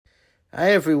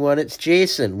Hi, everyone. It's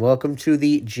Jason. Welcome to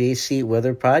the JC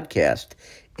Weather Podcast.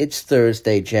 It's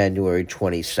Thursday, January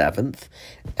 27th,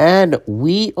 and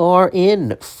we are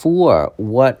in for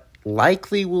what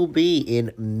likely will be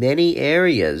in many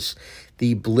areas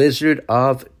the blizzard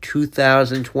of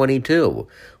 2022.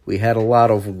 We had a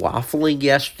lot of waffling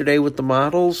yesterday with the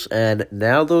models, and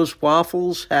now those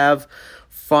waffles have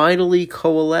finally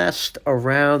coalesced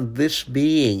around this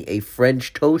being a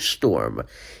French toast storm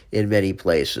in many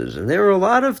places. And there are a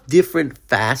lot of different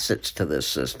facets to this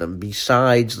system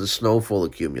besides the snowfall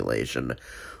accumulation.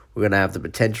 We're going to have the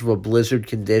potential for blizzard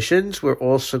conditions. We're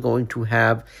also going to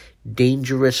have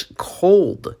dangerous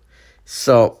cold.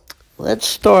 So let's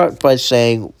start by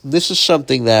saying this is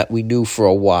something that we knew for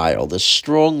a while. The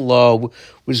strong low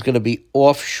was going to be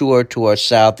offshore to our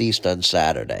southeast on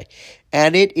Saturday.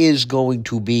 And it is going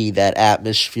to be that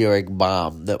atmospheric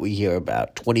bomb that we hear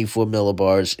about, 24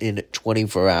 millibars in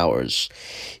 24 hours.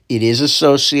 It is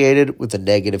associated with a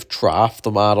negative trough. The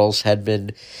models had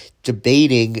been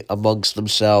debating amongst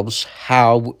themselves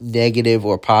how negative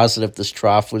or positive this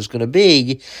trough was going to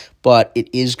be, but it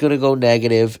is going to go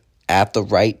negative at the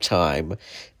right time.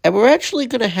 And we're actually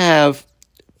going to have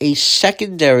a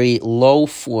secondary low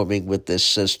forming with this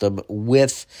system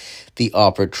with the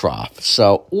upper trough.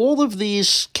 So all of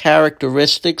these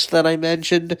characteristics that I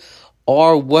mentioned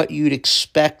are what you'd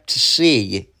expect to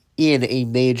see in a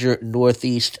major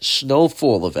northeast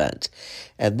snowfall event.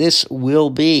 And this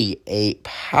will be a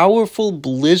powerful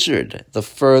blizzard the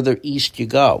further east you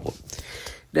go.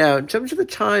 Now, in terms of the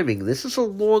timing, this is a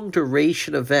long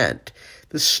duration event.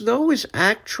 The snow is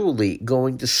actually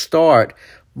going to start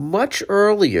much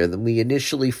earlier than we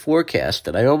initially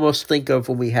forecasted. I almost think of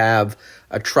when we have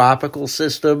a tropical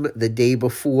system the day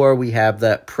before we have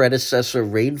that predecessor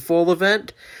rainfall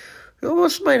event. We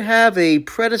almost might have a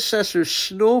predecessor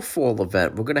snowfall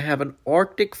event. We're going to have an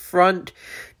Arctic front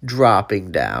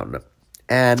dropping down.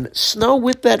 And snow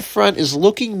with that front is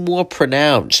looking more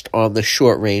pronounced on the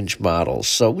short-range models.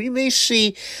 So we may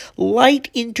see light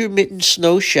intermittent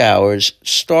snow showers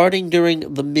starting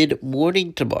during the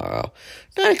mid-morning tomorrow.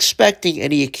 Not expecting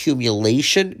any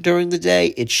accumulation during the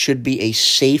day. It should be a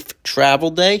safe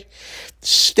travel day.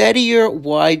 Steadier,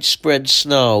 widespread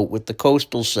snow with the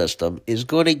coastal system is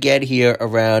going to get here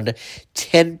around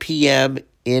 10 p.m.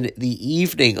 in the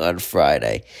evening on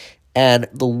Friday. And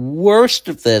the worst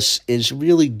of this is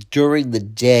really during the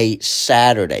day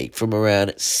Saturday from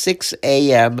around 6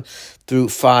 a.m. through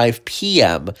 5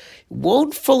 p.m.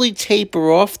 Won't fully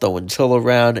taper off, though, until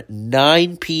around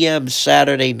 9 p.m.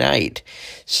 Saturday night.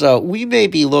 So we may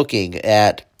be looking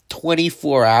at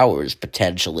 24 hours,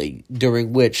 potentially,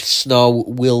 during which snow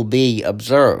will be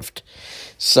observed.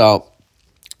 So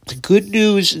good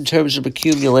news in terms of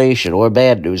accumulation, or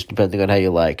bad news, depending on how you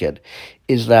like it,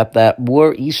 is that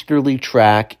more easterly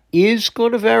track is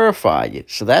going to verify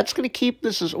it. So that's going to keep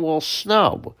this as all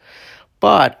snow.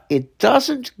 But it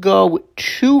doesn't go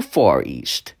too far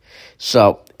east.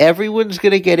 So everyone's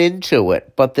going to get into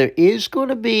it. But there is going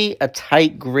to be a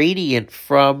tight gradient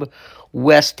from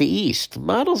west to east.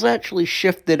 Models actually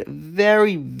shifted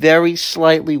very, very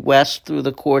slightly west through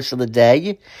the course of the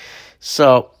day.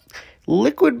 So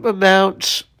liquid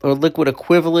amounts or liquid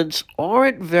equivalents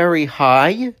aren't very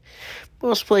high.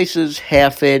 Most places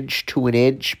half inch to an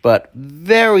inch, but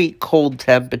very cold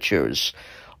temperatures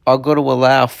are going to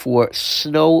allow for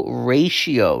snow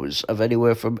ratios of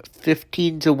anywhere from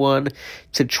 15 to 1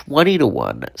 to 20 to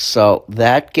 1. So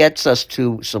that gets us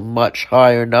to some much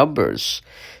higher numbers.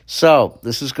 So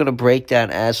this is going to break down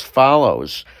as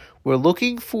follows. We're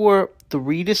looking for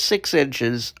 3 to 6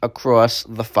 inches across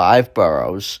the 5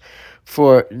 boroughs.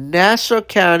 For Nassau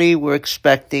County, we're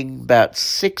expecting about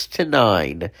 6 to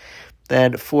 9.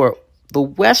 Then for the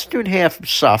western half of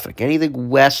Suffolk, anything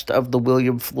west of the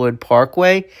William Floyd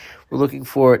Parkway, we're looking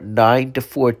for 9 to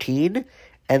 14.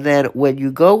 And then when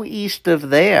you go east of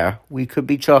there, we could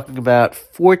be talking about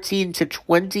 14 to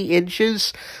 20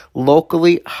 inches,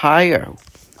 locally higher.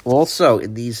 Also,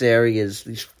 in these areas,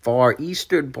 these far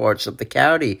eastern parts of the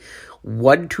county,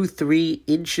 1 to 3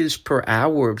 inches per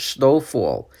hour of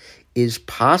snowfall is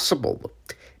possible.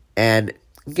 And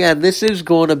again, this is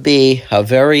going to be a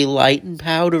very light and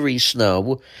powdery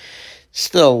snow.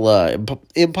 Still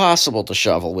impossible to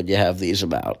shovel when you have these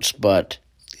amounts, but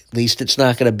at least it's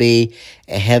not going to be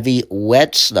a heavy,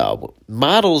 wet snow.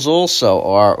 Models also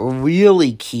are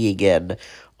really keying in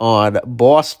on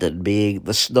Boston being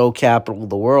the snow capital of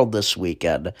the world this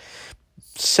weekend.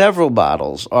 Several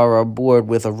models are on board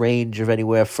with a range of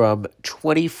anywhere from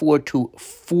 24 to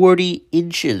 40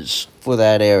 inches for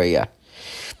that area.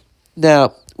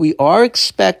 Now, we are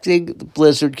expecting the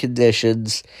blizzard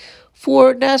conditions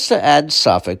for Nassau and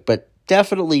Suffolk, but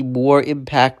definitely more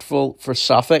impactful for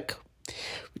Suffolk.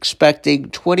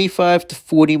 Expecting 25 to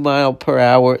 40 mile per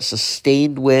hour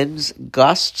sustained winds,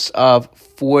 gusts of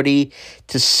 40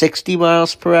 to 60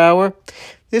 miles per hour.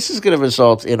 This is going to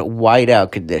result in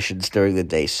whiteout conditions during the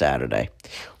day Saturday.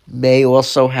 May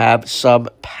also have some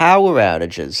power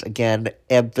outages. Again,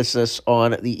 emphasis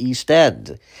on the East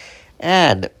End.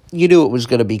 And you knew it was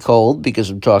going to be cold because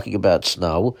I'm talking about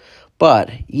snow,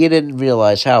 but you didn't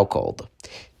realize how cold.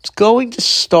 It's going to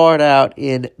start out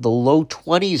in the low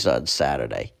 20s on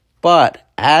Saturday. But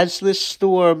as this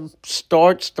storm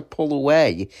starts to pull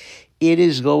away, it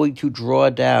is going to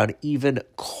draw down even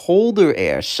colder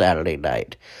air Saturday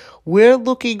night. We're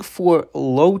looking for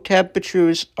low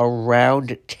temperatures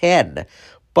around 10,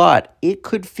 but it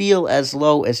could feel as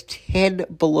low as 10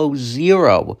 below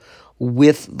zero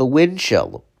with the wind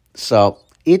chill. So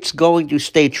it's going to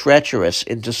stay treacherous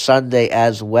into Sunday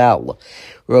as well.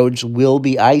 Roads will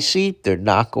be icy. They're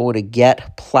not going to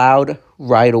get plowed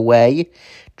right away.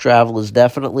 Travel is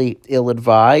definitely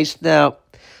ill-advised. Now,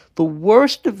 the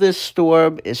worst of this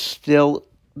storm is still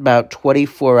about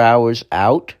 24 hours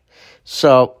out,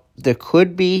 so there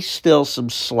could be still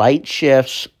some slight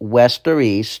shifts west or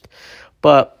east,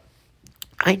 but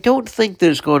I don't think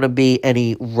there's going to be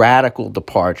any radical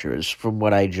departures from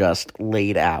what I just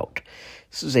laid out.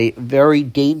 This is a very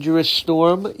dangerous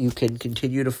storm. You can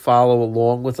continue to follow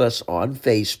along with us on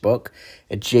Facebook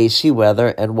at JC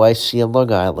Weather NYC in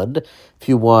Long Island. If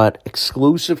you want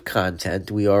exclusive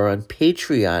content, we are on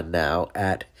Patreon now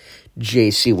at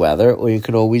JC Weather, or you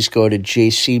can always go to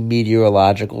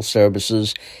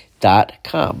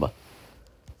jcmeteorologicalservices.com.